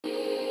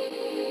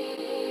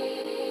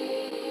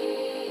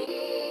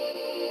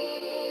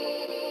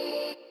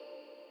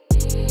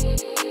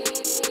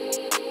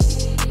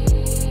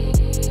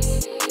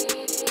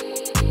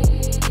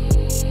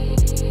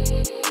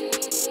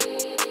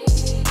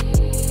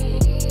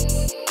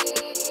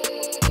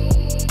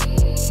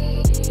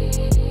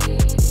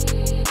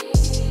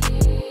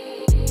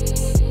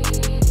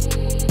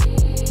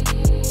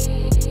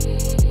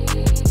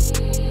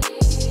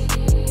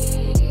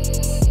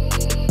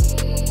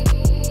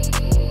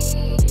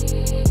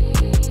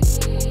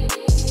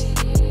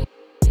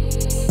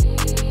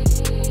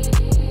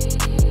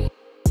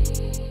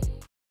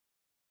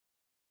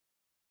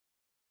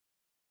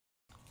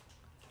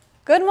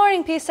Good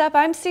morning, PSEP.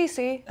 I'm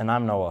Cece. And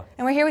I'm Noah.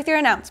 And we're here with your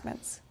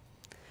announcements.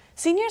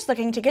 Seniors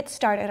looking to get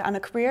started on a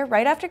career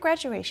right after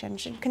graduation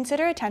should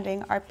consider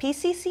attending our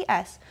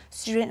PCCS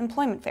Student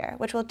Employment Fair,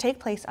 which will take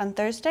place on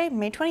Thursday,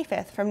 May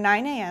 25th from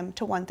 9 a.m.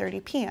 to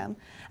 1:30 p.m.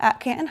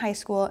 at Canton High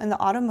School in the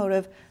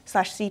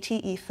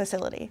Automotive/CTE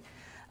facility.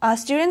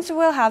 Students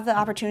will have the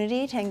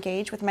opportunity to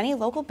engage with many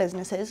local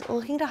businesses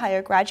looking to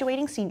hire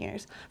graduating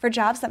seniors for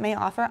jobs that may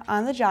offer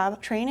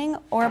on-the-job training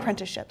or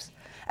apprenticeships,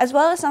 as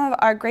well as some of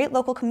our great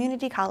local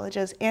community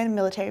colleges and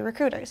military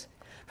recruiters.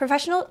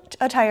 Professional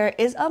attire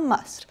is a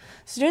must.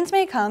 Students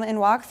may come and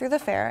walk through the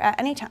fair at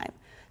any time.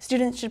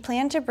 Students should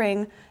plan to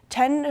bring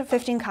 10 to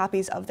 15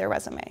 copies of their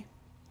resume.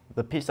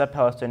 The PSEP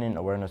Palestinian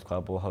Awareness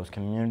Club will host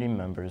community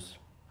members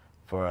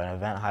for an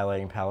event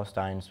highlighting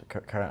Palestine's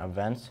current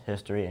events,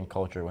 history, and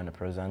culture when it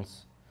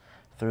presents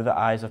Through the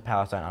Eyes of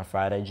Palestine on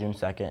Friday, June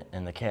 2nd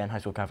in the Canton High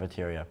School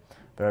cafeteria.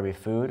 There will be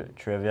food,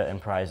 trivia,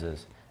 and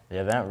prizes. The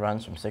event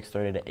runs from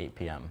 6:30 to 8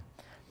 p.m.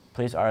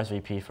 Please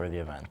RSVP for the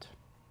event.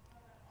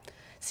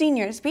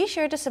 Seniors, be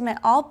sure to submit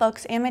all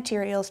books and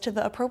materials to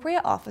the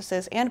appropriate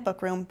offices and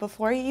book room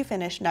before you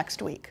finish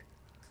next week.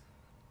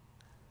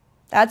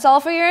 That's all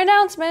for your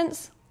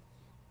announcements.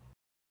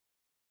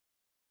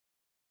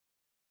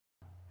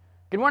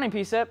 Good morning,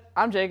 PSEP.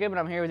 I'm Jacob, and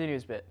I'm here with your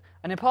news bit.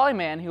 A Nepali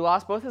man who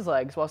lost both his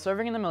legs while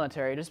serving in the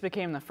military just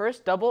became the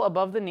first double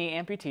above-the-knee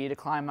amputee to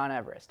climb Mount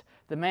Everest.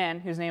 The man,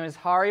 whose name is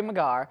Hari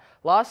Magar,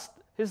 lost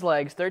his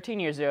legs 13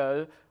 years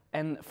ago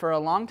and for a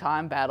long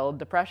time battled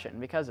depression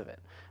because of it.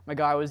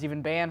 Magar was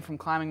even banned from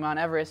climbing Mount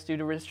Everest due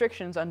to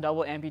restrictions on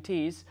double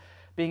amputees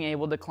being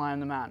able to climb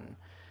the mountain.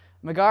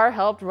 Magar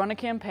helped run a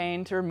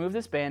campaign to remove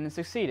this ban and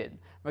succeeded.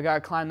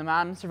 Magar climbed the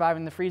mountain,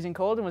 surviving the freezing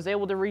cold, and was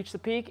able to reach the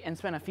peak and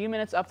spent a few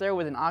minutes up there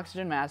with an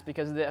oxygen mask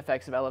because of the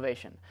effects of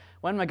elevation.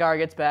 When Magar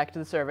gets back to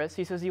the service,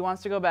 he says he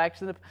wants to go back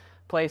to the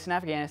place in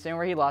Afghanistan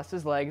where he lost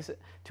his legs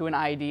to an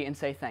IED and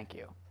say thank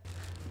you.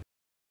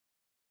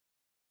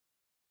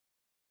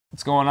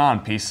 What's going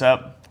on,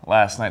 PSEP?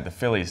 Last night the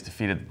Phillies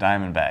defeated the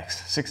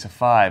Diamondbacks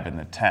 6-5 in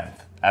the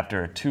 10th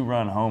after a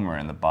 2-run homer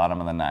in the bottom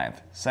of the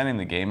 9th, sending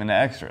the game into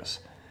extras.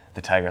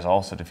 The Tigers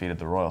also defeated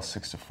the Royals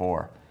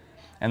 6-4.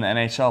 In the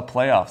NHL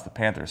playoffs, the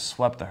Panthers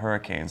swept the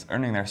Hurricanes,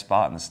 earning their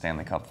spot in the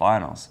Stanley Cup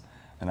Finals.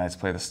 The Knights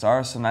play the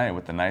Stars tonight,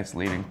 with the Knights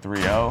leading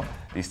 3-0.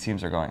 These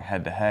teams are going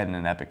head-to-head in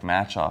an epic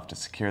match-off to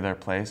secure their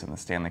place in the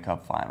Stanley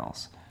Cup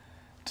Finals.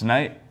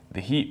 Tonight, the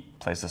Heat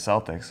plays the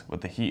Celtics, with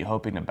the Heat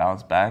hoping to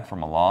bounce back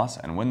from a loss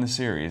and win the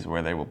series,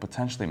 where they will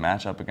potentially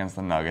match up against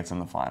the Nuggets in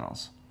the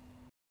finals.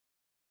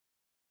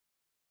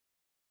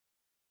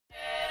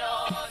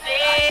 Little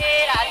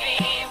bit, I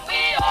dream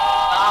we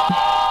all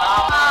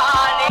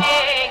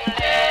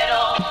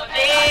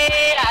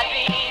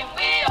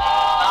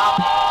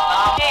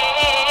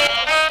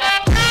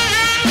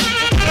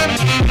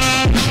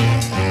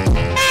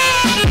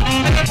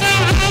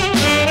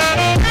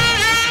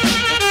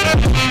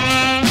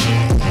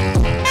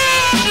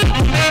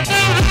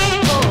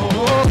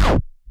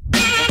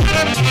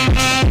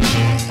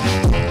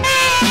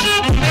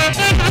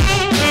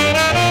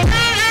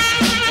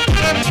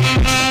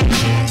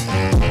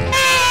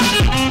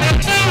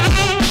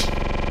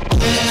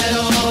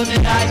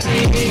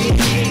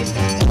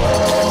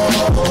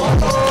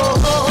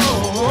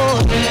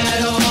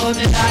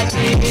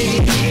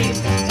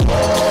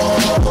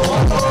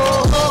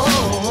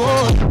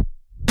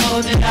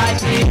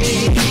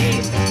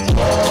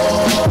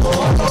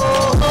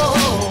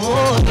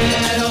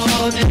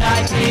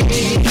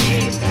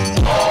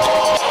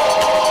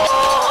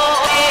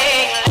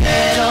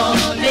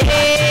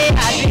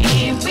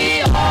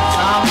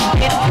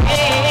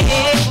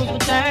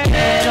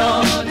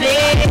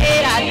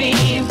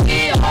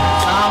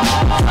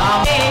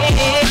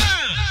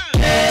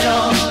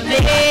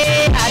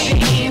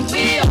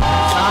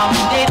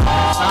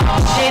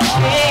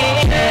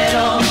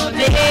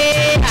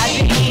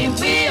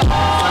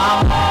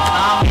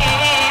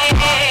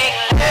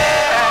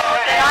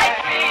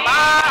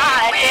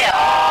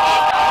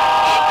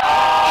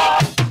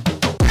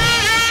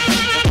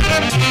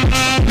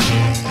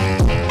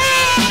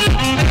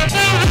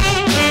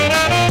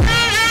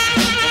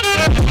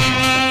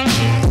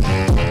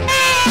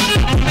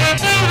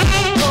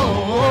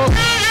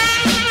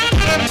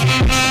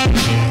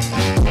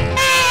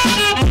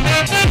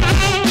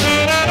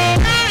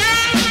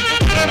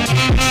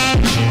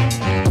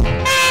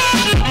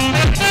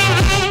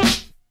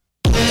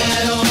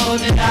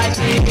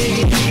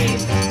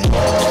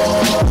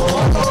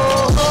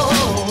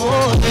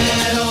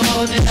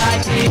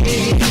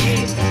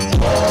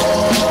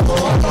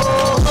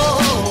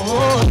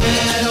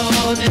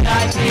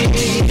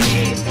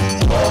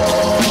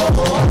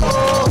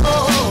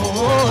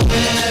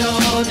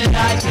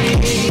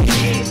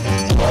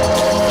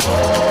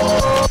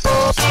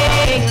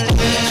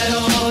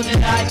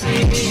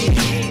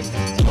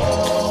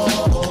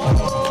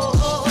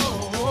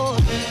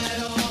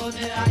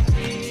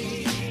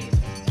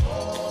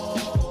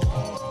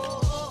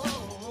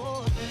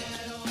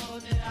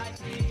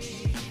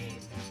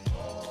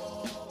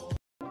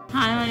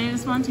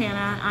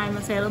Montana. I'm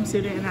a Salem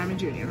student and I'm a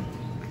junior.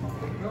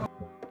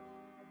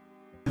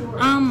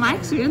 My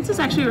experience is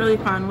actually really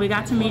fun. We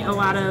got to meet a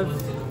lot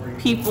of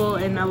people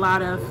and a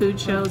lot of food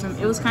shows, and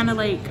it was kind of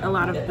like a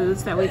lot of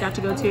booths that we got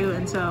to go to,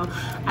 and so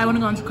I want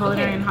to go into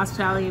culinary and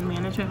hospitality and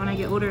management when I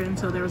get older, and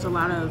so there was a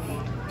lot of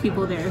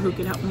people there who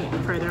could help me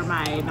further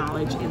my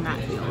knowledge in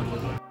that field.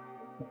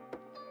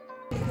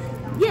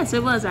 Yes,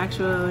 it was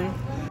actually.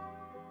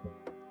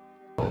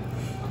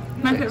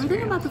 My favorite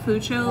thing about the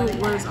food show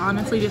was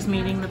honestly just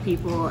meeting the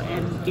people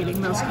and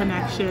getting those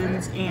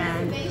connections,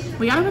 and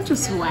we got a bunch of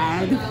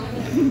swag.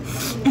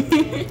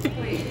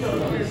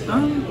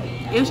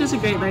 It was just a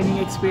great learning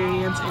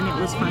experience, and it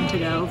was fun to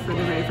go for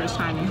the very first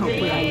time, and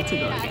hopefully I get to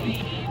go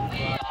again.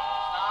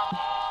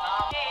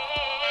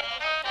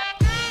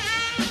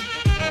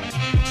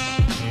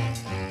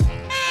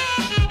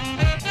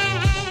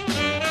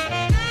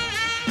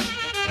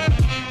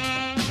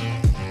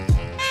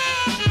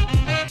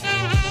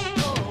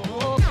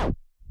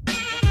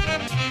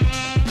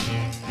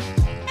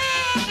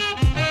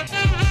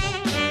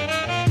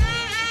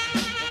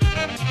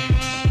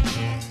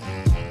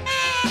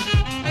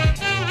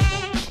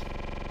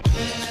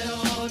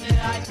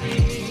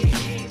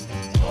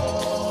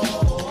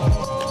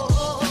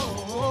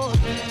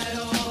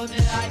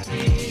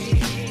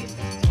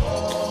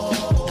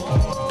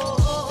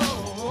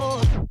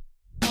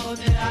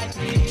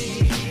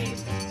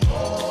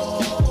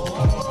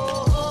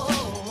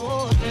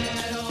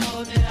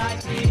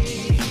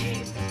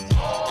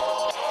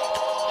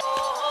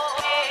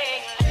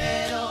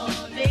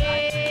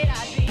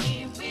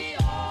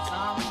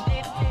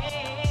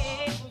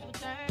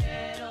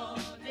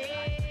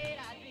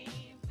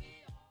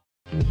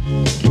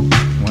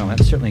 Well,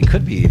 that certainly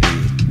could be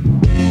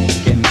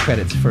the end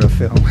credits for a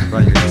film.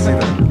 Right, you can see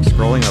them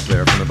scrolling up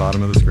there from the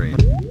bottom of the screen.